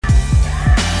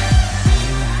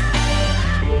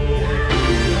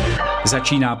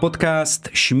Začíná podcast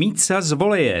Šmíca z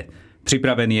voleje.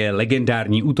 Připraven je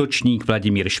legendární útočník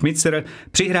Vladimír Šmicer,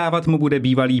 přihrávat mu bude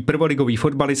bývalý prvoligový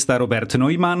fotbalista Robert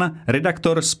Neumann,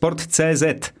 redaktor Sport.cz.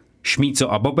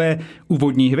 Šmíco a Bobe,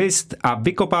 úvodní hvizd a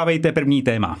vykopávejte první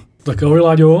téma. Tak ahoj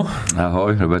Láďo.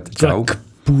 Ahoj Robert, čau. Tak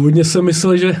původně jsem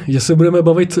myslel, že se budeme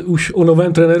bavit už o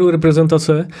novém trenéru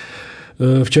reprezentace.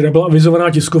 Včera byla avizovaná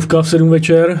tiskovka v 7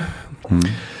 večer,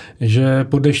 že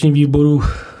po dnešním výboru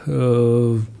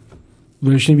v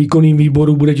dnešním výkonným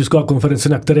výboru bude tisková konference,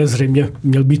 na které zřejmě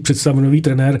měl být představen nový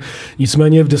trenér.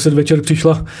 Nicméně v 10 večer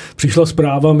přišla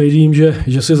zpráva médiím,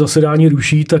 že se zasedání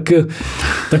ruší, tak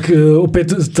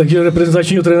opět, takže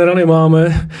reprezentačního trenéra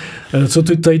nemáme. Co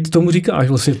ty tady tomu říkáš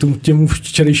vlastně těmu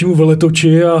včerejšímu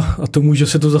veletoči a tomu, že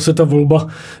se to zase ta volba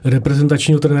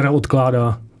reprezentačního trenéra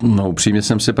odkládá? No upřímně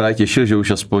jsem se právě těšil, že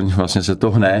už aspoň vlastně se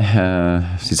to hne.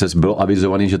 Sice bylo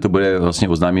avizovaný, že to bude vlastně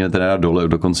oznámení trenéra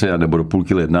dokonce, nebo do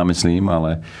půlky ledna, myslím,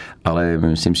 ale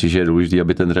myslím si, že je důležité,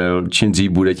 aby ten trenér čím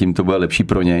dřív bude, tím to bude lepší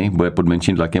pro něj, bude pod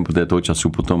menším tlakem, protože toho času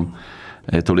potom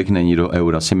tolik není do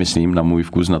eura, si myslím, na můj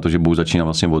vkus, na to, že budou začínat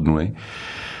vlastně od nuly.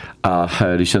 A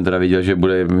když jsem teda viděl, že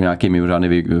bude nějaký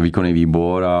mimořádný výkonný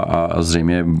výbor a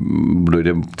zřejmě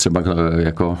dojde třeba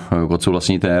jako k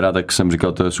odsouhlasení trenéra, tak jsem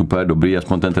říkal, to je super, dobrý,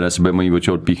 aspoň ten trenér se bude mojí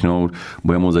oči odpíchnout,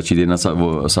 bude moct začít jednat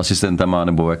s asistentama,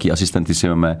 nebo jaký asistenty si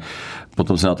máme.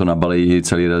 Potom se na to nabalí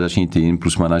celý redakční tým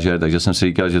plus manažer, takže jsem si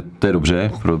říkal, že to je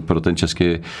dobře pro ten český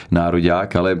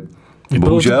nároďák, ale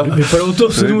Vypadalo to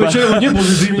v 7 večer hodně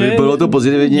pozitivně. Vypadalo to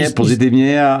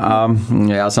pozitivně a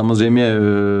já samozřejmě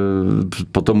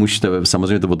potom už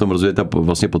samozřejmě to potom rozvíje ta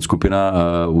vlastně podskupina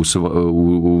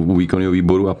u výkonného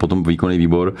výboru a potom výkonný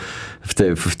výbor.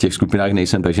 V těch skupinách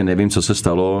nejsem, takže nevím, co se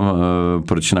stalo,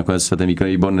 proč nakonec se ten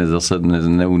výkonný výbor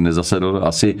nezasedl.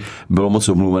 Asi bylo moc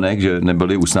omluvenek, že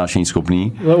nebyli usnášení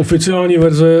schopní. Oficiální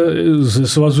verze se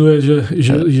svazuje,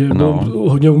 že bylo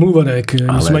hodně omluvenek.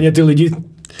 Nicméně ty lidi,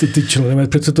 ty členové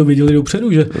přece to věděli dopředu,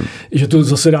 že to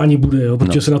zasedání bude, jo?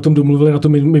 Protože se na tom domluvili na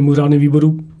tom mimořádném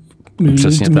výboru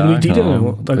minulý týden.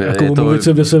 No. Tak jako omluvit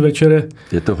se v 10 večer.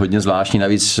 Je to hodně zvláštní,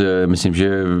 navíc myslím,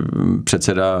 že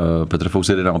předseda Petr Fous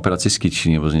jde na operaci z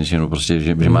kyční, nebo něčeho, prostě,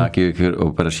 že má nějaký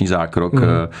operační zákrok,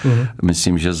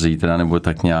 myslím, že zítra nebo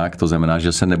tak nějak, to znamená,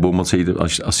 že se nebudou moci jít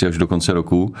asi až do konce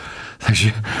roku,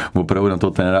 takže opravdu na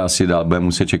to trenéra asi dál bude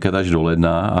muset čekat až do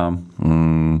ledna a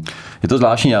je to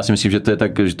zvláštní, já si myslím, že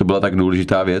to byla tak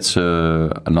důležitá věc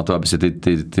na to, aby se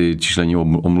ty členi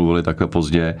omluvili takhle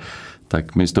pozdě.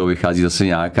 Tak mi z toho vychází zase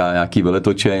nějaký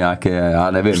veletoče, nějaké,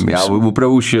 já nevím, já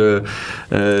opravdu už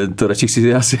to radši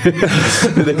chci asi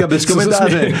nechat bez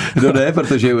komentáře,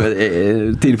 protože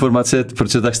ty informace,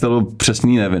 proč se tak stalo,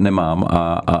 přesný nemám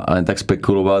a tak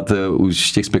spekulovat,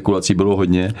 už těch spekulací bylo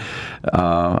hodně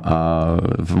a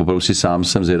opravdu si sám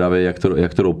jsem zvědavý,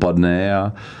 jak to dopadne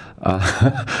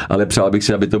ale přál bych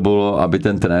si, aby to bylo, aby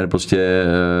ten trenér prostě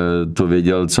to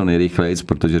věděl co nejrychleji,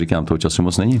 protože říkám, toho času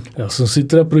moc není. Já jsem si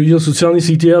teda projížděl sociální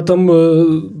sítě a tam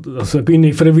asi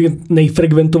takovým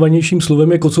nejfrekventovanějším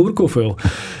slovem je Kocourkov,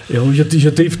 jo,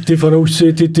 že ty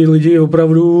fanoušci, ty lidi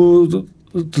opravdu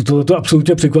to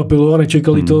absolutně překvapilo a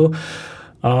nečekali to.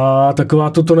 A taková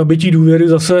to nabití důvěry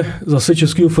zase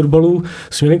českého fotbalu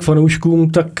směrem k fanouškům,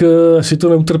 tak si to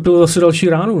neutrpělo zase další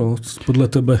ránu, no, podle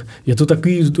tebe. Je to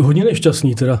takový hodně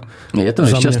nešťastný teda. Je to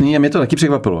nešťastný a mě to taky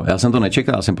překvapilo. Já jsem to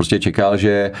nečekal, já jsem prostě čekal,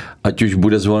 že ať už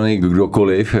bude zvolený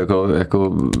kdokoliv,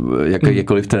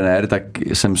 jakýkoliv trenér, tak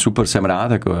jsem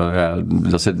rád. Jako, já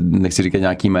zase nechci říkat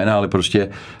nějaký jména, ale prostě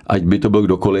ať by to byl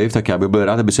kdokoliv, tak já bych byl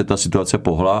rád, aby se ta situace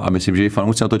pohla a myslím, že i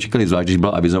fanoušci na to čekali, zvlášť když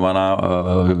byl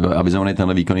avizovaný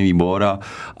ten výkonný výbor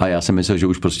a já si myslel, že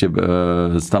už prostě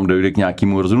tam dojde k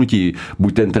nějakému rozhodnutí.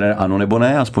 Buď ten trenér ano nebo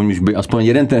ne, aspoň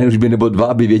jeden trenér už by nebo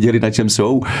dva by věděli, na čem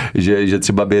jsou, že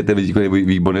třeba by ten výkonný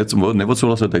výbor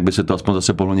neodsouhlasil, tak by se to aspoň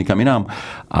zase pohlo někam jinam.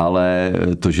 Ale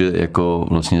to, že jako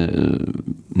vlastně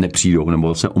nepřijdou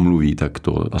nebo se omluví, tak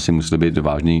to asi musí být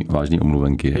vážný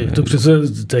omluvenky. Je to přece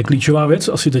to je klíčová věc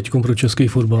asi teď pro český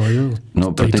fotbal.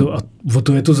 No, a o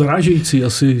to je to zarážející,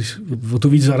 asi o to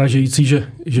víc zarážející,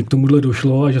 že k tomuhle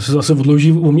došlo a že se zase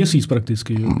odloží o měsíc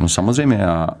prakticky. Že? No samozřejmě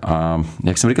a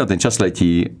jak jsem říkal, ten čas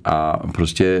letí a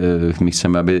prostě my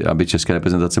chceme, aby česká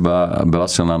reprezentace byla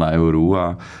silná na Euru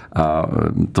a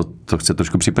to chce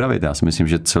trošku připravit. Já si myslím,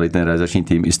 že celý ten realizační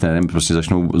tým i s trenérem prostě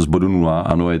začnou z bodu 0.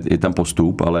 Ano, je tam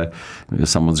postup, ale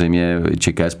samozřejmě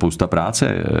čeká spousta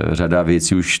práce. Řada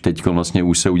věcí už teď vlastně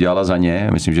už se udělala za ně.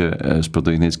 Myslím, že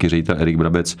sportovní ředitel Erik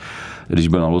Brabec, když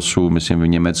byl na losu, myslím v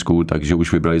Německu, takže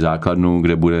už vybrali základnu,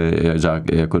 kde bude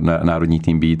jako národní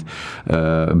tým být,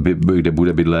 kde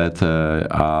bude bydlet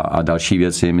a další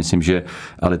věci. Myslím, že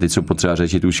ale teď jsou potřeba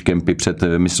řešit už kempy před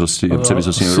mistrovství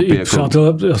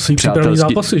Evropy. Asi přípravný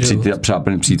zápasy, že?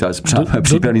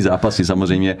 Přípravný zápasy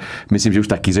samozřejmě. Myslím, že už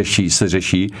taky se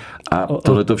řeší a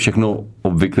tohle to všechno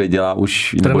obvykle dělá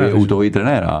už nebo je u toho i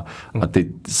trenéra. A teď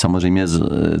samozřejmě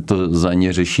to za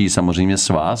ně řeší samozřejmě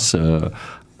svaz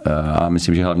a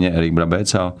myslím, že hlavně Erik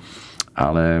Brabec,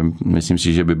 ale myslím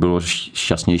si, že by bylo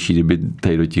šťastnější, kdyby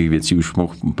tady do těch věcí už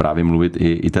mohl právě mluvit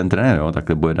i ten trenér. Jo?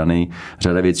 Takhle bude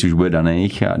řada věcí už bude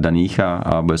daných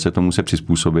a bude se tomu muset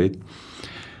přizpůsobit.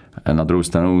 Na druhou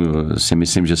stranu si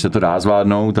myslím, že se to dá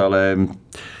zvládnout, ale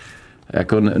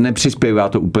jako nepřispěvá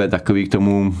to úplně takový k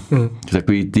tomu,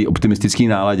 takový ty optimistický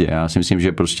náladě. Já si myslím,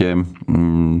 že prostě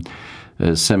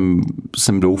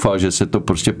jsem doufal, že se to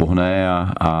prostě pohne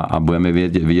a budeme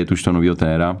vidět už to nového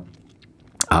trenéra.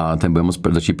 A ten bude moct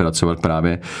začít pracovat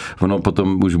právě. Ono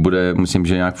potom už bude, myslím,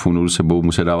 že nějak v únoru sebou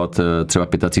muset dávat třeba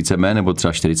 35 men nebo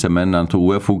třeba 40 men na tu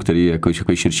UEFu, který je jako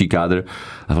širší kádr.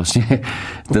 A vlastně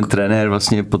ten trenér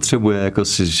vlastně potřebuje jako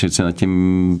si nad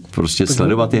tím prostě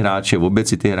sledovat ty hráče, obět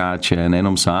si ty hráče,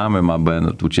 nejenom sám, má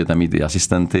určitě tam mít i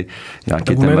asistenty,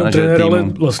 nějaký ten manažer týmu. Ale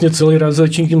vlastně celý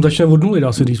realizační tým začne od nuly,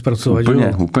 dá se říct pracovat.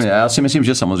 Úplně. Já si myslím,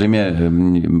 že samozřejmě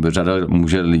řada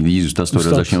může lidí zůstat z toho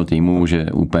realizačního týmu, že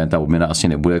úplně ta obměna asi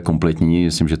nebude kompletní.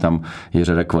 Myslím, že tam je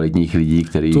řada kvalitních lidí,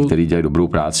 kteří dělají dobrou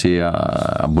práci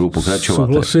a budou pokračovat.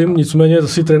 Souhlasím, nicméně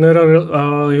asi trenéra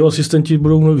a jeho asistenti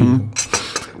budou noví.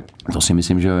 To si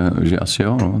myslím, že asi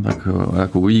jo, no,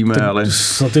 tak uvidíme, ale...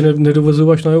 Ty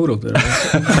nedovezuješ na Euro, teda.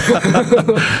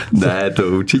 Ne, to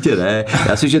určitě ne.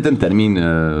 Já si, že ten termín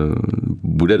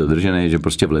bude dodržený, že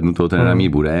prostě v lednu toho trenéra mít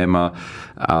budeme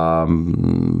a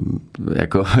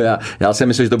jako já si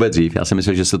myslím, že to bude dřív. Já si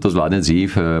myslím, že se to zvládne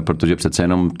dřív, protože přece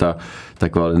jenom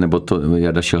nebo to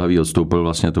Jarda Šilhavý odstoupil,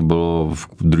 vlastně to bylo v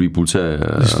druhé půlce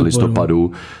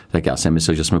listopadu, tak já si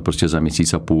myslím, že jsme prostě za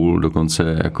měsíc a půl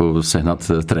dokonce jako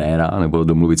sehnat trenéra, nebo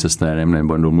domluvit se s trenérem,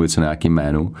 nebo domluvit se na nějakým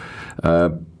jménu.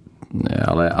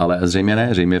 Ale zřejmě ne,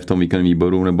 zřejmě v tom výkonném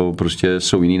výboru, nebo prostě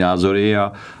jsou jiný názory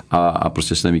a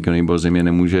prostě se ten výkonný výbor zřejmě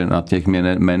nemůže na těch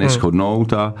jménech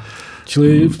shodnout.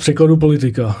 Čili v překladu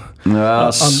politika. A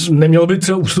neměl by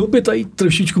třeba ustoupit tady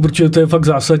trošičku, protože to je fakt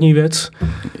zásadní věc?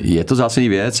 Je to zásadní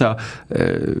věc a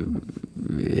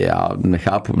já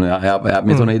nechápu,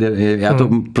 mě to nejde, já to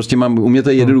prostě mám, u mě to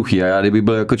je jednoduchý a já kdybych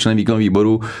byl jako člen výkonného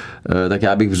výboru, tak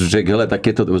já bych řekl, hele, tak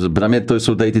je to, na mě to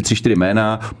jsou tady ty 3-4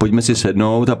 jména, pojďme si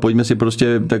sednout a pojďme si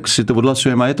prostě, tak si to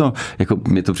odhlasujeme a je to, jako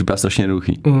mě to připadá strašně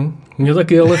jednoduchý. Mně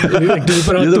taky, ale jak to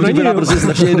vypadá, to připadá prostě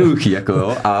strašně jednoduchý, jako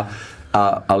jo,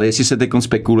 ale jestli se teď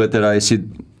spekuluje, teda jestli,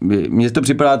 mně to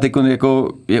připadá teď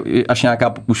jako až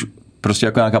nějaká už prostě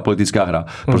jako nějaká politická hra.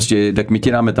 Prostě tak my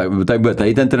ti dáme tak bude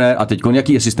tady ten trenér a teď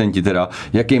jaký asistenti teda,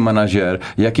 jaký manažer,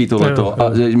 jaký tohleto.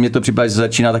 A mně to připadá, že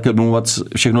začíná také mluvat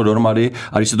všechno dohromady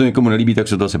a když se to někomu nelíbí, tak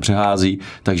se to zase přehází.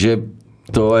 Takže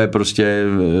to je prostě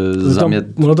za mě...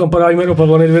 Ono tam padá jméno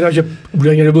Pavla Nedvěda, že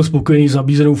údajně nebyl spokojený s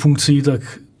nabízenou funkcí, tak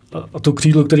a to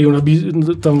křídlo, který ho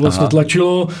tam vlastně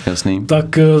tlačilo, jasný.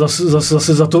 Tak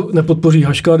zase za to nepodpoří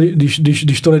Haška,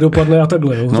 když to nedopadne a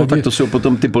takhle. Jo. No tak to jsou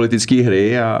potom ty politické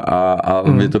hry a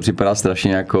mně to připadá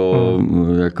strašně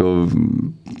jako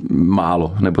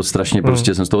málo, nebo strašně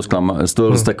prostě jsem z toho zklamaný.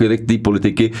 Z takové té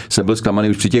politiky jsem byl zklamaný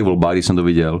už při těch volbách, když jsem to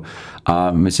viděl.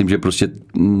 A myslím, že prostě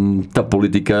ta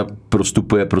politika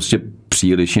prostupuje prostě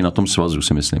příliš i na tom svazu,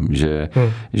 si myslím,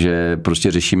 že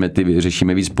prostě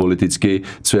řešíme víc politicky,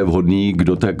 co je vhodný,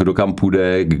 kdo kam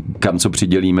půjde, kam co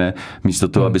přidělíme, místo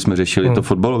toho, aby jsme řešili to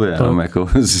fotbalově, jako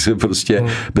prostě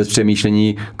bez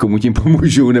přemýšlení, komu tím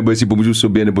pomůžu, nebo jestli pomůžu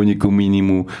sobě, nebo někomu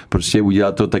jinému, prostě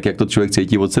udělat to tak, jak to člověk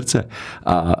cítí od srdce.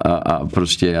 A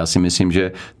prostě já si myslím,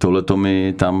 že tohle to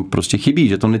mi tam prostě chybí,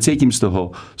 že to necítím z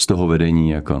toho vedení.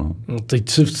 Jako no.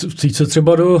 Teď se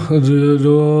třeba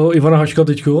do Ivana Haška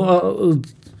teďko a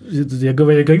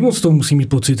jaký moc to musí mít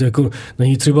pocit, jako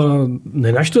není třeba,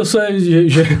 nenaštve se,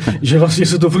 že vlastně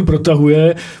se to furt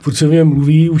protahuje, furt se o něm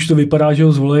mluví, už to vypadá, že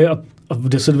ho zvolejí a v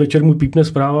 10 večer mu pípne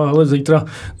zpráva, ale zítra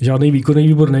žádný výkonný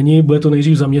výbor není, bude to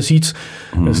nejdřív za měsíc,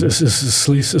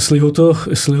 jestli ho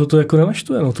to jako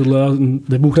nenaštve, no tohle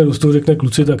nebuchne do toho, řekne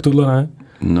kluci, tak tohle ne.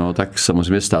 No tak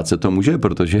samozřejmě stát se to může,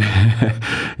 protože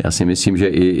já si myslím, že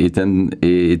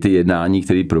i ty jednání,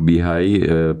 které probíhají,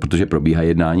 protože probíhají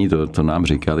jednání, to nám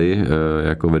říkali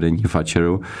jako vedení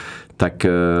FAČRu, tak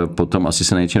potom asi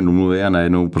se na něčem domluví a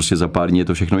najednou prostě za pár dní je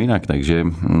to všechno jinak. Takže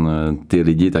ty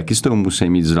lidi taky z toho musí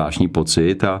mít zvláštní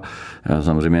pocit a já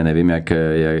samozřejmě nevím, jak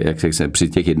se při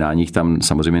těch jednáních tam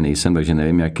samozřejmě nejsem, takže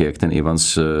nevím, jak ten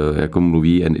Ivans jako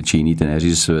mluví, či jiný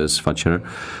trenéři z FAČR,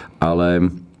 ale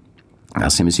já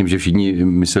si myslím, že všichni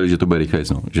mysleli, že to bude rychle,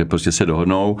 no. Že prostě se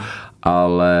dohodnou,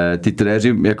 ale ty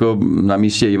trenéři jako na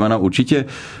místě Ivana určitě,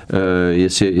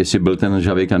 jestli byl ten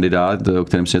žhavý kandidát, o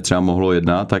kterém se třeba mohlo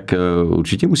jednat, tak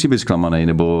určitě musí být zklamaný,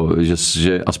 nebo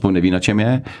že aspoň neví, na čem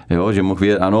je, jo? Že mohl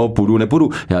vědět, ano, půjdu, nepůjdu.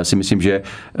 Já si myslím, že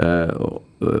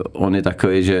on je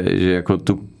takový, že jako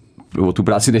o tu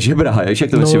práci nežebrá,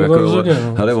 jak to myslím, jako,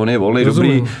 hele, on je volný,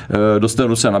 dobrý,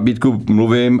 dostanu se nabídku,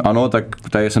 mluvím, ano, tak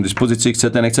tady jsem v dispozici,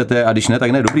 chcete, nechcete, a když ne,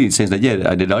 tak ne, dobrý, se nic neděje,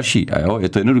 a jde další, a jo, je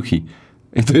to jednoduchý.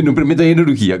 Pro mě to je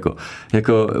jednoduchý,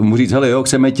 jako mu říct, hele, jo,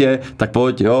 chceme tě, tak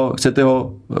pojď, jo, chcete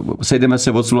ho, sejdeme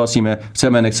se, odsouhlasíme,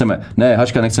 chceme, nechceme, ne,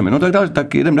 hačka, nechceme, no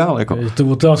tak jdem dál, jako. Je to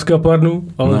otázka pár dnů,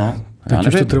 ale... No. Teď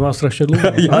už to trvá strašně dlouho.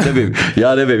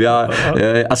 Já nevím.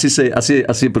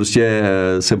 Asi prostě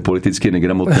jsem politicky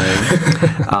negramotný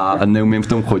a neumím v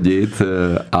tom chodit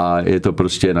a je to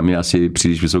prostě na mě asi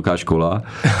příliš vysoká škola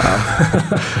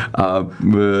a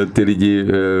ty lidi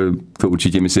to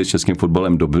určitě myslí s českým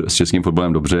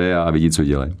fotbalem dobře a vidí, co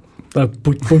dělají. Tak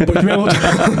pojďme od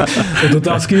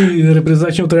otázky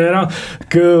reprezentačního trenéra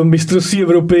k mistrovství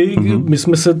Evropy. My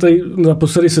jsme se tady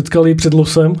naposledy setkali před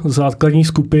losem základních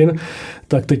skupin,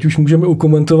 tak teď už můžeme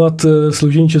ukomentovat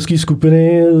složení české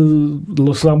skupiny.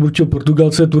 Los nám určil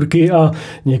Portugalce, Turky a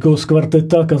někoho z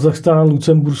kvarteta, Kazachstán,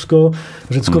 Lucembursko,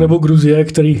 Řecko nebo Gruzie,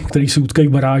 který se utkají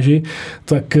v baráži.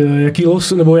 Tak jaký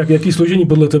los nebo jaký složení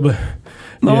podle tebe?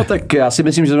 No, tak já si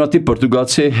myslím, že na ty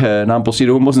Portugalci nám poslední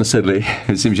dobu moc nesedli.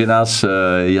 Myslím, že nás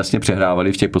jasně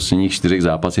přehrávali v těch posledních 4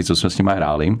 zápasech, co jsme s nimi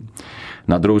hráli.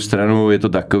 Na druhou stranu je to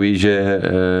takový, že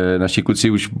naši kluci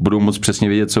už budou moc přesně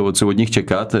vědět, co od nich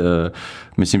čekat.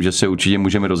 Myslím, že se určitě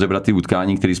můžeme rozebrat ty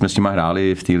utkání, které jsme s nimi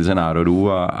hráli v té lize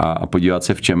národů a podívat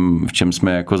se, v čem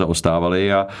jsme jako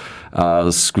zaostávali a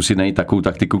zkusit najít takovou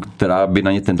taktiku, která by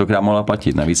na ně tentokrát mohla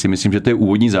platit. Navíc si myslím, že to je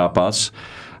úvodní zápas,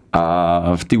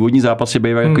 a v ty úvodní zápasy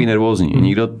bývají takový nervózní.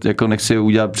 Nikdo jako nechce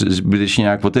udělat zbytečně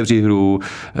nějak otevřít hru.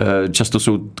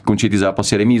 Často končí ty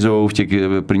zápasy remízou v těch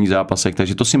prvních zápasích,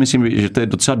 takže to si myslím, že to je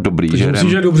docela dobrý. Takže myslím,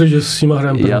 že je dobře, že s nimi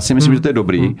hrajeme. Já si myslím, že to je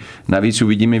dobrý. Navíc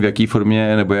uvidíme, v jaký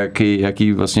formě nebo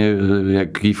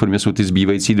jaký formě jsou ty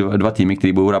zbývající dva týmy,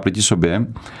 které budou hrát proti sobě.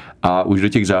 A už do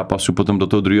těch zápasů, potom do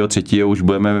toho 2., 3. už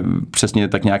budeme přesně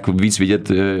tak nějak víc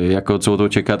vidět, jako co od toho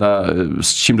čekat a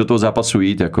s čím do toho zápasu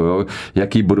jít, jako jo,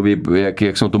 jaký bodový,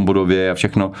 jak jsou tom bodově a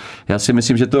všechno. Já si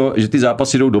myslím, že ty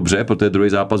zápasy jdou dobře, protože druhý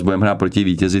zápas budeme hrát proti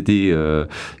vítězi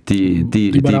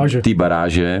té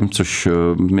baráže, což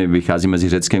my vychází mezi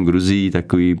Řeckem, Gruzií,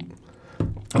 takový.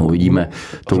 Uvidíme.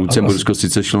 To Lucembursko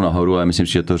sice šlo nahoru, ale myslím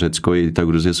si, že to Řecko i ta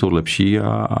Gruzie jsou lepší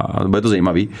a bude to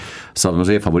zajímavý.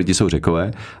 Samozřejmě favoriti jsou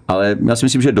Řekové, ale já si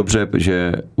myslím, že je dobře,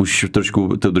 že už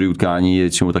trošku to druhé utkání je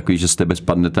takový, že z tebe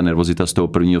spadne ta nervozita z toho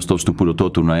prvního, z toho vstupu do toho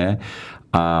turnaje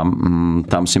a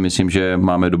tam si myslím, že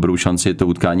máme dobrou šanci to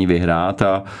utkání vyhrát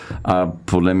a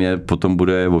podle mě potom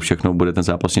bude ten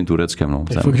zápas s tím Tureckem. No.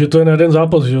 Fakt, že to je na jeden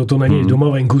zápas, že to není doma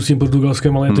venku s tím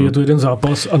Portugalskem, ale je to jeden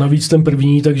zápas a navíc ten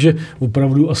první, takže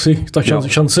opravdu asi ta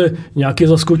šance nějaké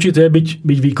zaskočit je, byť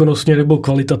výkonnostně nebo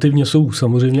kvalitativně jsou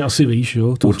samozřejmě asi výš.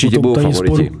 Jo? To určitě budou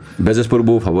favoriti. Bezesporu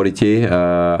budou favoriti,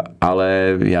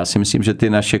 ale já si myslím, že ty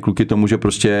naše kluky to může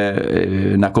prostě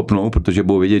nakopnou, protože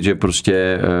budou vědět, že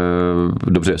prostě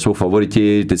dobře, jsou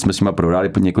favoriti, teď jsme s nimi prohráli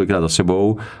několikrát za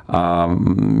sebou a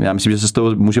já myslím, že se z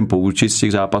toho můžeme poučit z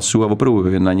těch zápasů a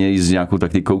opravdu na něj s nějakou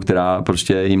taktikou, která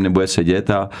prostě jim nebude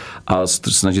sedět a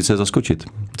snažit se zaskočit.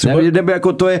 Nebo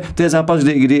jako to je zápas,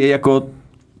 kdy jako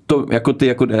ty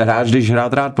jako hráč, když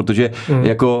hrát rád, protože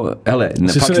jako, hele,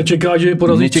 se nečeká, že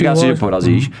porazíš. Nečeká se, že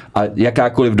porazíš a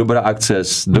jakákoliv dobrá akce,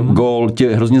 gól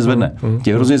tě hrozně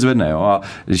zvedne. Jo? A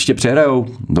když tě přehrajou,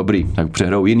 dobrý, tak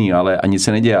přehrajou jiný, ale ani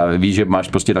se neděje a víš, že máš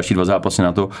prostě další 2 zápasy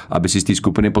na to, aby si z té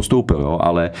skupiny postoupil, jo?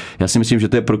 Ale já si myslím, že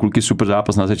to je pro kluky super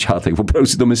zápas na začátek, opravdu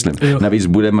si to myslím. Navíc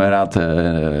budeme hrát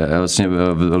vlastně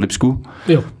v Lipsku,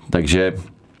 takže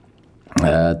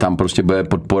tam prostě bude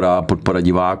podpora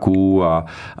diváků a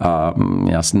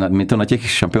my to na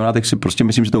těch šampionátech si prostě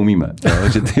myslím, že to umíme.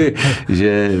 Jo?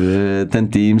 Že ten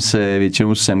tým se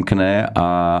většinou semkne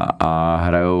a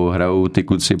hrajou ty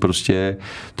kluci prostě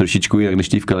trošičku jinak než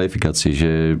v kvalifikaci,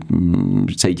 že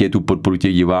cítí tu podporu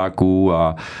těch diváků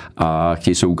a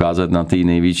chtějí se ukázat na té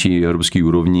největší evropské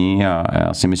úrovni a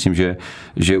já si myslím,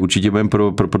 že určitě budeme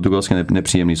pro Portugalský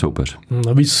nepříjemný soupeř.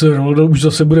 Navíc Ronaldo už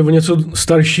zase bude o něco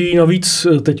starší, navíc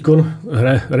teďkon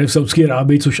hraje v Saudské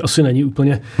Arábii, což asi není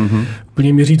úplně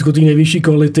měřítko té nejvyšší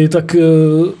kvality, tak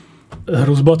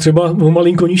hrozba třeba o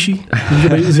malinko nižší může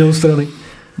být z jeho strany.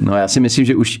 No já si myslím,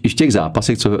 že už i v těch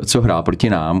zápasech, co hrál proti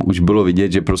nám, už bylo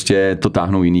vidět, že prostě to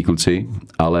táhnou jiní kluci,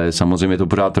 ale samozřejmě to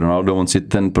pořád Ronaldo, on si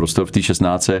ten prostor v té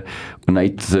 16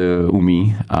 najít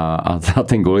umí a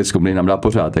ten gól je schopný nám dát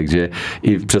pořád, takže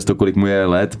i přesto, kolik mu je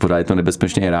let, pořád je to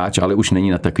nebezpečný hráč, ale už není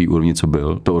na takový úrovni, co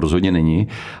byl. To rozhodně není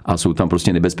a jsou tam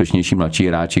prostě nebezpečnější mladší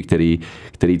hráči,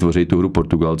 který tvoří tu hru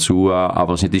Portugalců a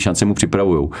vlastně ty šance mu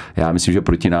připravujou. Já myslím, že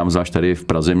proti nám, zvlášť tady v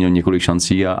Praze, měl několik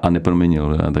šancí a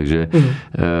neproměnil, takže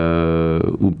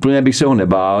úplně bych se ho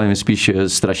nebál, mě spíš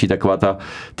straší taková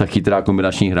ta chytrá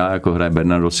kombinační hra, jako hraje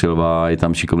Bernardo Silva, je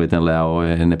tam šikovný ten Leo,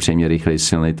 je nepříjemně rychlej,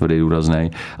 silný, tvrdý,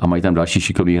 důrazný a mají tam další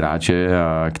šikovný hráče,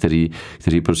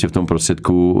 kteří prostě v tom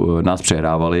prostředku nás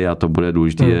přehrávali a to bude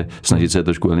důležité snažit se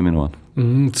trošku eliminovat.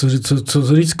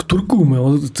 Co říct k Turkům?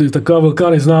 Jo? To je taková velká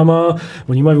neznámá,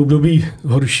 oni mají v období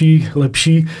horší,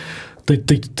 lepší.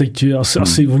 Teď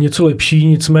asi o něco lepší,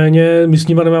 nicméně my s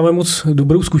nimi nemáme moc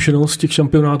dobrou zkušenost těch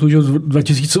šampionátů, že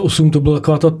 2008 to byla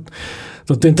taková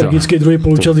ten tragický druhý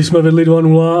poločas, kdy jsme vedli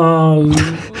 2-0 a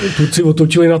Turci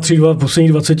otočili na 3-2 v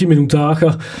posledních 20 minutách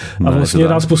a vlastně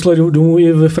nás poslali domů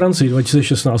i ve Francii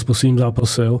 2016 v posledním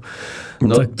zápase. Jo.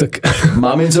 No, tak.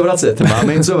 Máme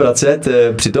něco vracet,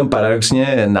 přitom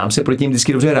paradoxně nám se proti ním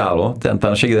vždycky dobře hrálo, ta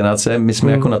naše generace, my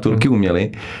jsme jako na Turky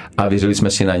uměli a věřili jsme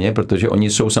si na ně, protože oni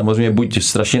jsou samozřejmě buď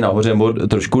strašně nahoře, nebo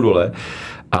trošku dole.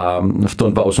 A v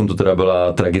tom 2-8 to teda byl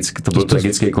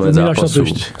tragický konec zápasu.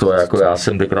 To jako já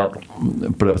jsem tenkrát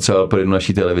pracoval pro jednu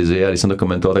naší televizi a když jsem to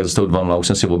komentoval, tak zase 2-0 už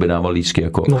jsem si objednával lístky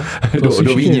jako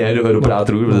do Vídně, do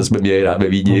Prátru, protože jsme měli rád ve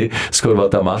Vídni s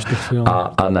Chorvatama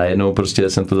a najednou prostě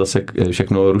jsem to zase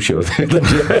všechno rušil.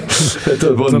 Takže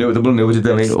to byl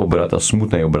neuvěřitelný obrat a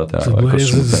smutný obrat. To byl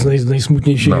z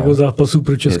nejsmutnějších zápasů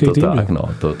pro český tým. Tak,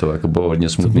 to jako bylo hodně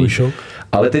smutný.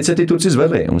 Ale teď se ty Turci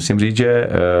zvedli. Musím říct, že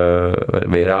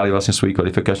vyhráli vlastně svoji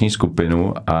kvalifikační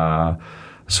skupinu a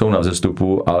jsou na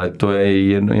vzestupu, ale to je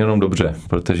jenom dobře,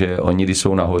 protože oni, když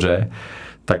jsou nahoře,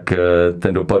 tak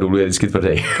ten dopad dolů je vždycky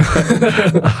tvrdý.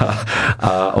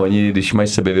 a oni, když mají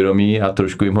sebevědomí a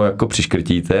trošku jim ho jako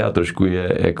přiškrtíte a trošku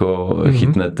je jako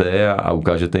chytnete a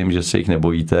ukážete jim, že se jich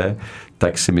nebojíte,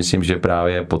 tak si myslím, že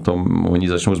právě potom oni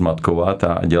začnou zmatkovat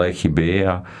a dělají chyby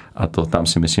a to tam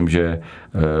si myslím, že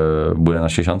bude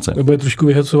naše šance. Nebo je trošku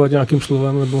vyhecovat nějakým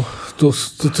slovem, nebo to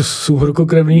jsou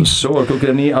horkokrevný? Jsou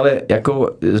horkokrevný, ale jako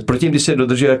proti když se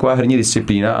dodrží taková herní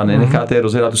disciplína a nenecháte je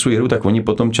rozhrát tu svou hru, tak oni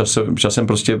potom časem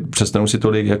prostě přestanou si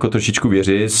tolik jako trošičku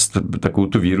věřit, takovou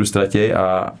tu víru ztratí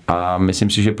a myslím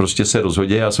si, že prostě se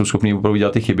rozhodí a jsou schopní opravdu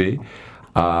dělat ty chyby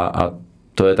a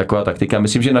to je taková taktika.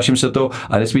 Myslím, že našim se to,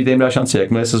 a nesmíte jim dát šanci,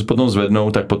 jakmile se potom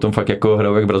zvednou, tak potom fakt jako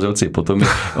hrajou jak Brazilci. Potom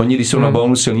oni, když jsou na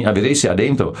balónu silní a vědej si a dej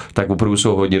jim to, tak opravdu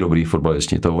jsou hodně dobrý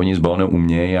fotbalisti. To oni s balónem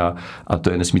umějí a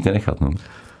to je nesmíte nechat. No.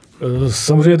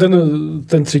 Samozřejmě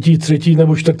ten třetí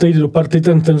nebo čtvrtý do party,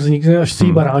 ten vznikne až z té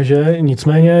baráže,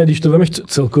 nicméně, když to vemeš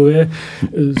celkově,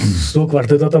 z toho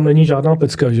kvarteta tam není žádná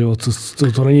pecka, že jo?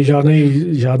 To není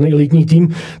žádný elitní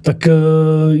tým, tak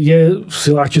je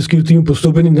silách českého týmu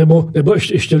postoupit, nebo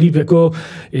ještě líp, jako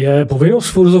je povinnost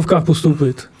v forzovkách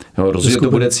postoupit. No,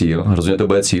 rozhodně to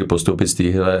bude cíl postoupit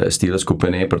z téhle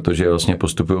skupiny, protože vlastně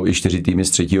postupují i 4 týmy z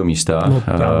 3. místa,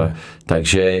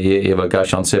 takže je velká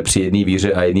šance při jedné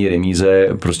výhře a jedné remíze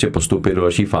prostě postoupit do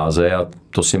další fáze a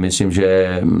to si myslím,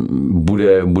 že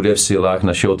bude v silách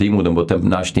našeho týmu, nebo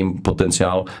náš tým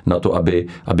potenciál na to,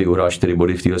 aby uhrál 4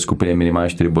 body v téhle skupině, minimálně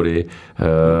 4 body,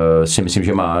 si myslím,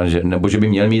 že má, nebo že by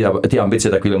měl mít, a ty ambice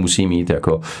takovýhle musí mít,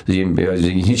 jako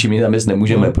ničím jiným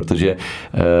nemůžeme, protože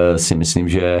si myslím,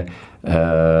 že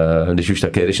když už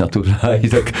také jdeš na turnaj,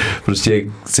 tak prostě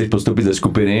chceš postoupit ze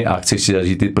skupiny a chceš si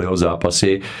zažít ty playoff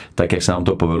zápasy, tak jak se nám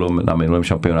to povedlo na minulém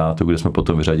šampionátu, kde jsme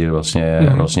potom vyřadili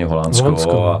vlastně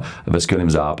Holandsko a ve skvělém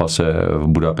zápase v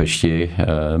Budapešti.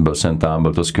 Byl jsem tam,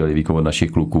 byl to skvělý výkon od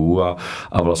našich kluků a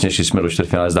vlastně šli jsme do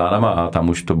čtvrtfinále s Dánama a tam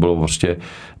už to bylo prostě,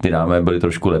 ty Dámy byly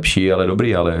trošku lepší, ale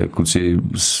dobrý, ale kluci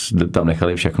tam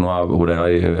nechali všechno a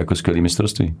udělali jako skvělý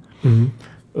mistrovství.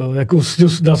 Jako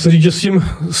dá se říct, že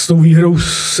s tou výhrou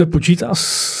se počítá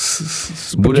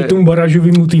proti tomu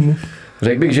barážovému týmu?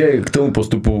 Řekl bych, že k tomu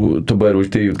postupu to bude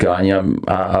důležité utkání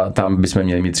a tam bychom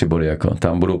měli mít 3 body. Jako.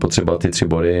 Tam budou potřeba ty 3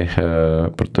 body,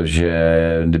 protože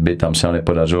kdyby tam se nám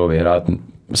nepodařilo vyhrát,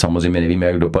 samozřejmě nevíme,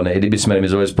 jak dopadne. I kdyby jsme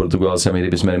remizovali s Portugalcem, i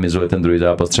kdyby jsme remizovali ten druhý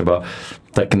zápas třeba,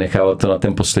 tak nechávat to na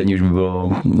ten poslední už by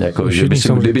bylo, jako,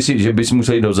 že by si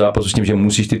museli jít do zápasu s tím, že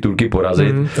musíš ty Turky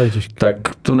porazit, tak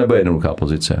to nebude jednoduchá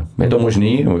pozice. Je to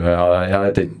možný,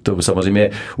 ale teď to samozřejmě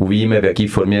uvidíme, v jaký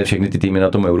formě všechny ty týmy na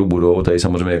tom Euru budou. Tady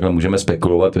samozřejmě jako můžeme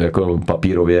spekulovat jako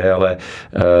papírově, ale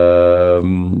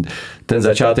ten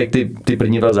začátek, ty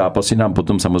první 2 zápasy nám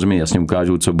potom samozřejmě jasně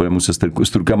ukážou, co budeme muset s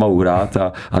Turkama uhrát,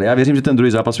 ale já věřím, že ten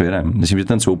druhý zápas vyhrajeme. Myslím, že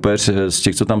ten soupeř z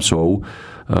těch, co tam jsou,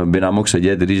 by nám mohl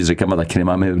sedět, když s Řekama taky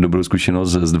nemáme dobrou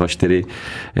zkušenost z 2-4,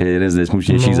 jeden z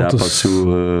nejsmutnějších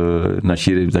zápasů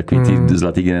naší takový ty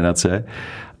zlatý generace,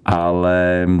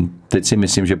 ale teď si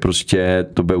myslím, že prostě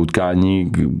to bude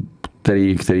utkání,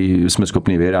 který jsme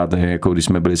schopni vyhrát, jako když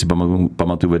jsme byli, si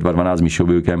pamatuju, ve 2-12 s Míšou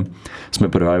Bílkem, jsme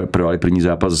provali první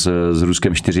zápas s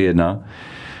Ruskem 4-1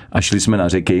 a šli jsme na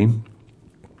Řeky.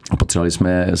 Potřebovali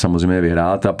jsme samozřejmě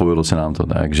vyhrát a povedlo se nám to.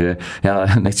 Takže já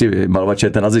nechci malovat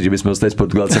čerta na zeď, že bychom dostali s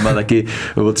Portugalcema taky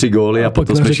o 3 góly a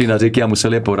potom jsme šli na Řeky a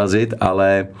museli je porazit,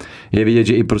 ale je vidět,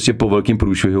 že i prostě po velkým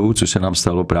průšvihu, což se nám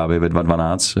stalo právě ve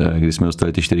 2-12, kdy jsme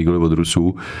dostali ty 4 góly od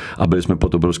Rusů a byli jsme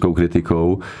pod obrovskou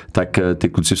kritikou, tak ty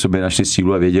kluci v sobě našli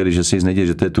sílu a věděli, že se nic neděje,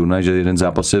 že to je turnaj, že jeden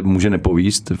zápas se může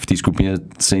nepovíst, v té skupině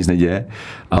se nic neděje,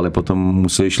 ale potom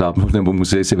museli šlápnout nebo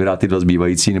museli si vyhrát ty 2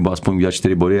 zbývající nebo aspoň udělat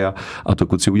 4 body a to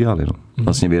kluci udělali. No.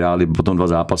 Vlastně vyhráli potom 2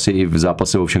 zápasy i v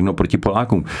zápase o všechno proti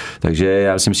Polákům. Takže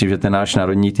já si myslím, že ten náš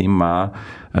národní tým má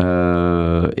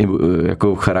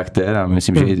jako charakter a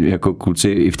myslím, že jako kluci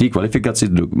i v té kvalifikaci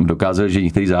dokázali, že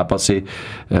některé zápasy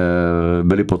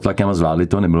byly pod tlakem a zvládli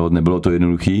to, nebylo to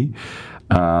jednoduchý.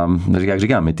 A jak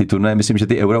říkám, my ty turnaje, myslím, že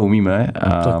ty eura umíme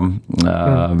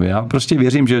a já prostě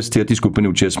věřím, že z té skupiny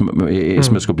určitě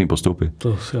jsme schopni postoupit.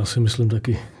 To já si myslím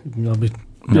taky.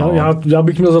 Já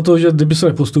bych měl za to, že kdyby se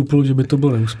nepostoupilo, že by to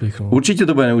byl neúspěch. No. Určitě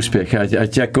to bude neúspěch,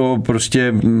 ať jako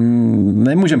prostě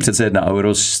nemůžeme přece jít na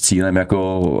euro s cílem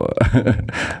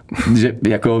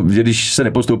že když se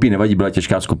nepostoupí, nevadí, byla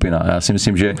těžká skupina. Já si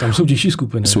myslím, že tam jsou těžší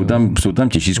skupiny. Jsou tam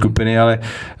těžší skupiny, ale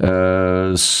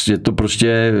je to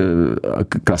prostě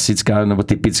klasická nebo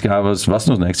typická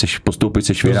vlastnost, ne? Chceš postoupit,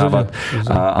 chceš vyhrávat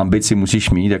a ambici musíš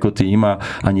mít jako tým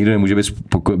a nikdo nemůže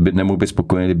být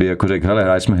spokojený, kdyby jako řekl, hele,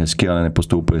 hráli jsme hezky, ale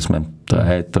nepostoupili jsme.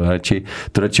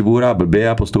 To radši budu hrát blbě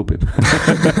a postoupím.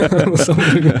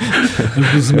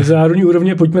 Z mezinárodní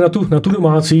úrovně pojďme na tu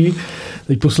domácí.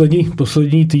 Teď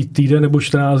poslední týden nebo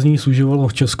 14 dní služovalo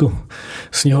v Česku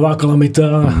sněhová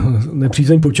kalamita,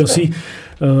 nepřízeň počasí.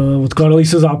 Odkládaly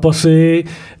se zápasy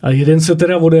a jeden se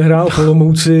teda odehrál v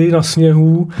Olomouci na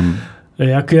sněhu.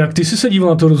 Jak ty jsi se díval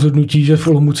na to rozhodnutí, že v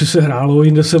Olomouci se hrálo,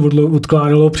 jinde se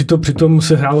odkládalo, přitom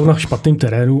se hrálo na špatném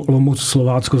terénu, Olomouc,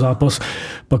 Slovácko zápas,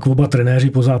 pak oba trenéři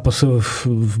po zápase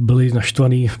byli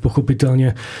naštvaný,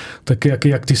 pochopitelně. Tak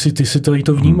jak ty si tady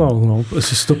to vnímal? No?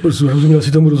 Rozuměl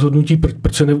si tomu rozhodnutí,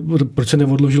 proč se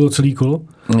neodložilo celý kolo?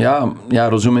 Já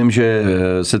rozumím, že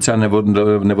se třeba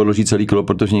neodloží celý kolo,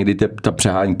 protože někdy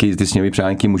ty sněhové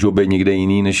přehánky můžou být někde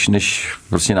jiný, než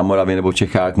prostě na Moravě nebo v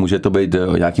Čechách, může to být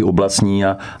nějaký oblastní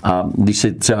a když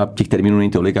se třeba těch termínů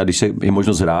není tolik a když se je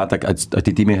možnost hrát, tak ať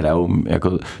ty týmy hrajou.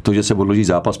 Jako to, že se odloží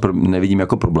zápas, nevidím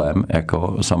jako problém.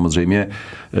 Jako samozřejmě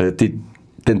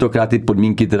tentokrát ty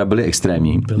podmínky teda byly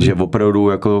extrémní, že opravdu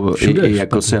jako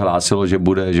se hlásilo,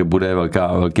 že bude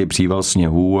velký příval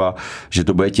sněhu a že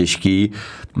to bude těžký.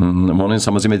 Oni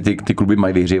samozřejmě ty kluby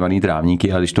mají vyhřívaný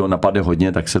trávníky a když to napadne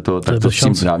hodně, tak to s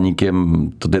tím trávníkem,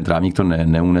 ten trávník to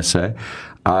neunese.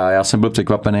 A já jsem byl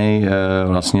překvapený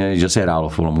vlastně, že se hrálo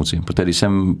v Olomouci, protože když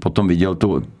jsem potom viděl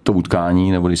to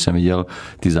utkání, nebo když jsem viděl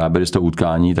ty záběry z toho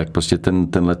utkání, tak prostě ten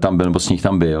let tam byl, nebo sníh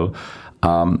tam byl.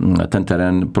 A ten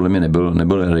terén podle mě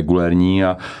nebyl regulérní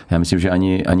a já myslím, že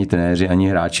ani trenéři, ani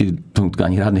hráči to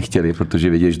utkání hrát nechtěli, protože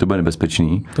věděli, že to bude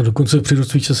nebezpečný. To dokonce při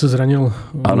rozcvičce se zranil,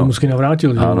 musky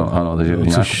navrátil. Ano, takže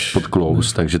nějak pod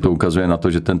close, takže to ukazuje na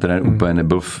to, že ten terén úplně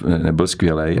nebyl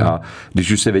skvělej. A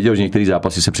když už se věděl, že některé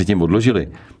zápasy se předtím odložili,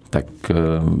 tak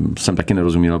jsem taky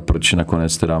nerozuměl, proč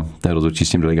nakonec teda ten rozhodčí s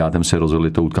tím delegátem se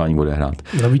rozhodli to utkání odehrát.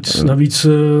 Navíc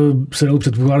se dalo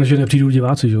předpokládat, že nepřijdou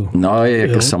diváci, že jo? No,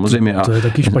 samozřejmě. To je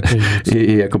taky špatně.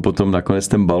 I jako potom nakonec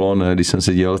ten balon, když jsem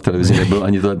se díval v televizi, nebyl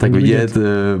ani to tak vidět,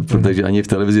 protože ani v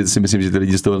televizi si myslím, že ty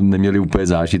lidi z toho neměli úplně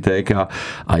zážitek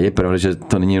a je pravda, že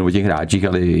to není jen o těch hráčích,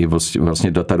 ale i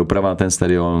vlastně ta doprava na ten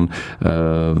stadion.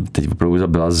 Teď opravdu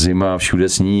byla zima, všude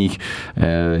sníh.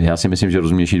 Já si myslím, že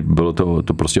rozumnější bylo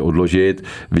to prostě odložit.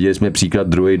 Viděli jsme příklad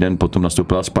druhý den, potom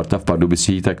nastoupila Sparta v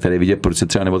Pardubicích, tak tady vidět, proč se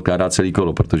třeba neodkládá celý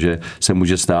kolo, protože se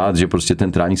může stát, že prostě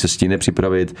ten trávník se stihne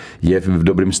připravit, je v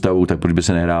dobrém stavu, tak proč by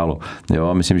se nehrálo. Jo,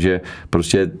 a myslím, že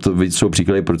prostě to jsou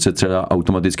příklady, proč se třeba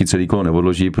automaticky celý kolo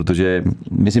neodloží, protože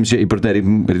myslím si, že i pro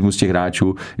ten rytmus těch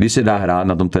hráčů, když se dá hrát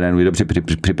na tom terénu, je dobře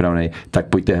připravený, tak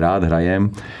pojďte hrát, hrajem.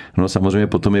 No samozřejmě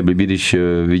potom je blbý, když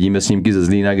vidíme snímky ze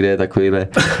Zlína, kde je takovýhle,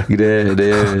 kde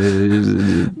je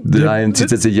jen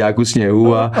 30 centiáků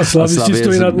sněhu a Slavě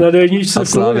stojí na jedničce a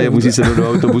Slavě musí se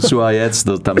do autobusu a jet.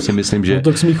 Tam si myslím, že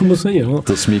to smíchu moc není. No.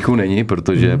 To smíchu není,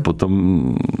 protože potom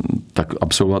tak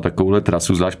absolvovat takovouhle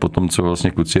trasu, zvlášť potom, co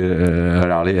vlastně kluci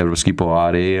hráli evropský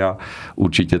poháry a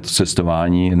určitě to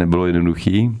cestování nebylo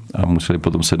jednoduchý a museli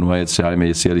potom sednout a jet si, ale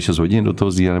jestli jeli 6 hodin do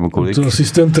toho Zlína nebo kolik. To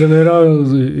asistent trenéra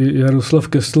Jaroslav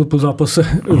Kestl po zápase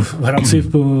v Hradci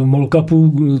v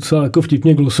Molkapu docela jako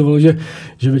vtipně glosoval, že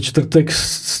ve čtvrtek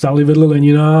stáli vedle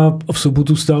Lenina a v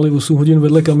sobotu stáli 8 hodin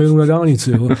vedle kamionu na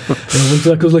dálnici. Jo. On to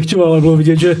jako zlehčoval, ale bylo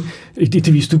vidět, že i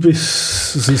ty výstupy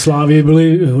ze Slávy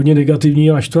byly hodně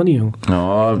negativní a naštvaný. Jo.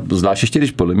 No a zvlášť ještě,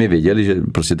 když podle mě věděli, že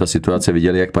prostě ta situace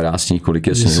viděli, jak padá sníh, kolik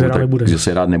je sněhu, že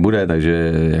se rád nebude,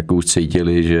 takže jako už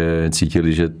cítili,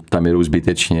 že tam jedou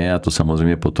zbytečně a to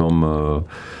samozřejmě potom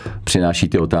přináší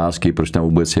ty otázky, proč tam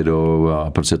vůbec jedou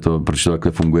a proč to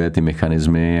takhle funguje, ty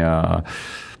mechanismy a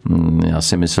já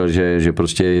si myslel, že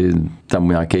prostě tam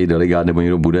nějaký delegát nebo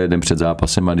někdo bude den před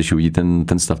zápasem a když uvidí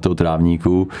ten stav toho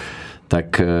trávníku,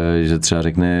 tak že třeba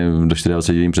řekne do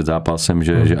 24 hodin před zápasem,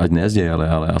 že ať nejezdí,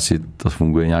 ale asi to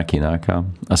funguje nějak jinak. A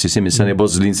asi si myslím, nebo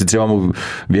Zlínci třeba mu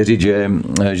věřit,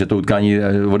 že to utkání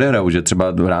odehrajou, že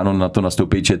třeba ráno na to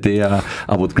nastoupí čety a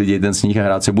odklidí ten sníh a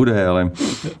hrát se bude, ale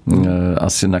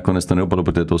asi nakonec to nedopadlo,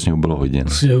 protože toho sněhu bylo hodně.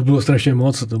 Sněhu bylo strašně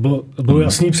moc, to bylo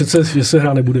jasný přece, že se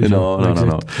hrát nebude. No.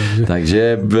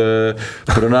 Takže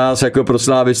pro nás jako pro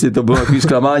slávisty to bylo takový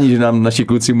zklamání, že nám naši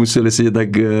kluci museli si tak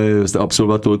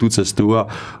absolvovat tu cestu a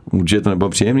určitě to nebylo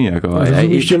příjemný. Jako.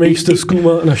 Ještě mých stezkům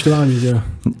a naštvání.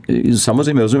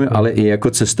 Samozřejmě rozumím, ale i jako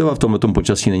cestovat v tomto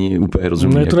počasí není úplně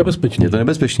rozumný. Je to nebezpečný. Je to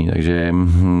nebezpečný, takže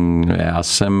já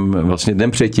jsem vlastně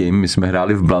den předtím, my jsme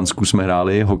hráli v Blansku, jsme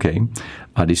hráli hokej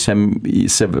a když jsem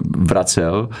se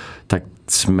vracel, tak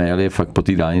jsme jeli fakt po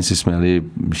té dálnici, jsme jeli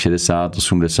 60,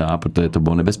 80, protože to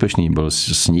bylo nebezpečný. Byl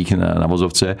sníh na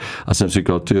vozovce a jsem si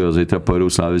říkal, tyjo, zítra pojedou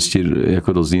slávisti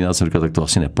jako do Zlína, a jsem říkal, tak to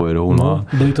asi nepojedou. No,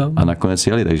 a nakonec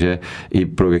jeli, takže i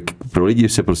pro lidi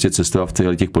se prostě cestovat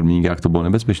v těch podmínkách, to bylo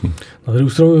nebezpečný. Na druhou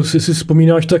stranu, jestli si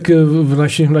vzpomínáš, tak v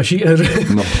naší éře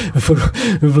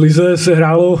v lize se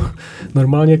hrálo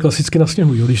normálně klasicky na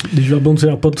sněhu. Jo? Když v Jablonci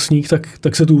napadl sníh,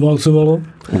 tak se tu uválcovalo.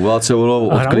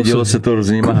 Odklidilo se to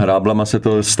různýma hráblama,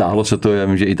 stáhlo se to, já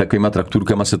vím, že i takovýma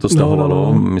trakturkama se to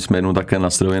stahovalo. My jsme jednou také na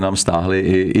strojě nám stáhli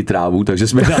i trávu, takže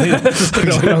jsme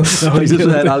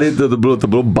hráli, to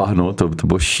bylo bahno, to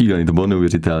bylo šílený, to bylo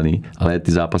neuvěřitelný, ale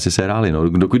ty zápasy se hrály. No.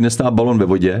 Dokud nestál balon ve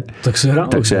vodě, tak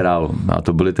se hrálo. A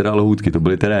to byly teda lohůdky, to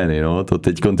byly terény. No. To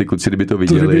teď ty kluci, kdyby to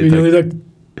viděli,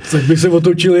 tak by se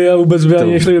otočili a vůbec by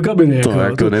ani nešli do kabiny. To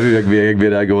jako nevím, jak by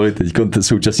reagovali teď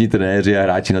současní trenéři a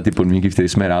hráči na ty podmínky, v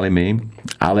kterých jsme hráli my,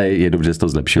 ale je dobře, že se to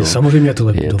zlepšilo. Samozřejmě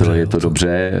je to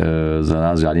dobře. Za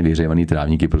nás žádný vyhřívaný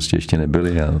trávníky prostě ještě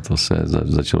nebyly a to se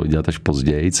začalo dělat až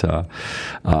později.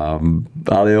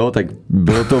 Ale jo, tak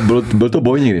byl to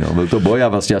boj někdy. No. Byl to boj a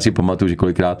vlastně já si pamatuju, že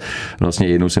kolikrát vlastně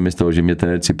jednou se mi stalo, že mě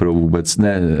trenér Cipro vůbec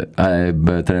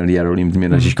trenér Jarolím mě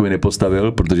na Žižkovi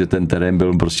nepostavil, protože ten terén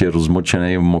byl prostě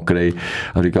rozmočený, mokrej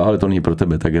a říká, ale to není pro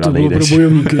tebe, tak rád nejdeš. To bylo pro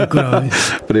bojovníky akorát.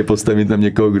 Protože postavit tam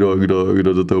někoho,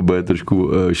 kdo do toho bude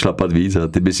trošku šlapat víc a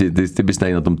ty bys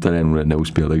tady na tom terénu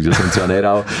neuspěl, takže jsem třeba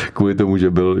nehrál kvůli tomu, že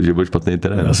byl špatný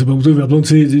terén. Já si pamatuju v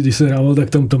Jablonci, když se hrával, tak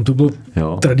tam to bylo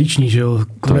tradiční, že jo,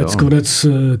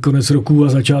 konec roku a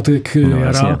začátek jara.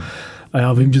 Jasně. A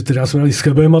já vím, že teda jsme hráli s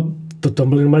Chebem a to tam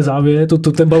byl normálně závěr,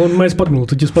 ten balon normálně spadnul,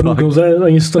 to ti spadnul k noze a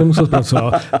nic to nemusel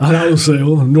zpracovat. A hrálo se,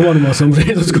 jo, 0-0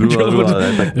 samozřejmě to skončilo.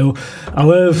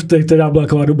 Ale teda byla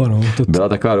taková doba, no. Byla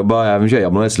taková doba, já vím, že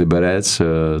Jablonec Liberec,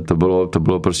 to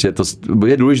bylo prostě, to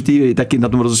je důležitý taky na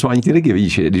tom rozhlasování ty ligy,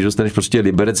 vidíš, když dostaneš prostě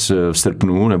Liberec v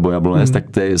srpnu nebo Jablonec, tak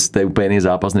to je úplně jiný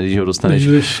zápas, než když ho dostaneš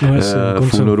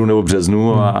v únoru nebo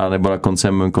březnu a nebo na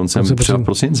koncem třeba v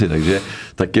prosinci, takže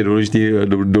tak je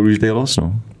důležitý los,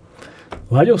 no.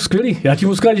 Láďo, skvělý. Já ti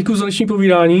moc krát děkuji za dnešní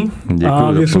povídání.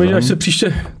 A věříme, že až se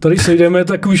příště tady sejdeme,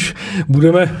 tak už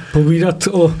budeme povídat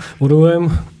o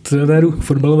novém trenéru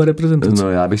fotbalové reprezentace. No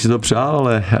já bych si to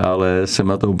přál, ale jsem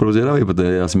na to opravdu zvědavý,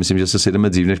 protože já si myslím, že se sejdeme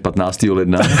dřív než 15.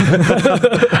 ledna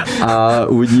a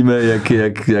uvidíme,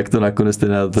 jak to nakonec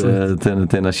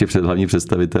ten naši hlavní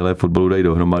představitelé fotbalu dají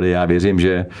dohromady. Já věřím,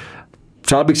 že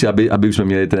přál bych si, aby už jsme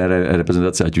měli trenéra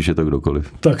reprezentace, ať už je to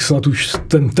kdokoliv. Tak snad už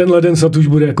ten leden snad už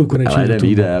bude jako konečný.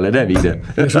 Leden vyjde.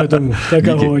 Věřme tomu. Tak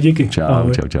ahoj, díky.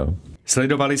 Čau.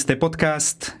 Sledovali jste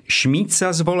podcast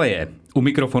Šmíca z voleje. U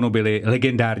mikrofonu byli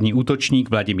legendární útočník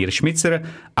Vladimír Šmicer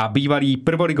a bývalý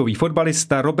prvoligový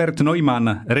fotbalista Robert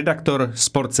Neumann, redaktor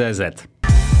Sport.cz.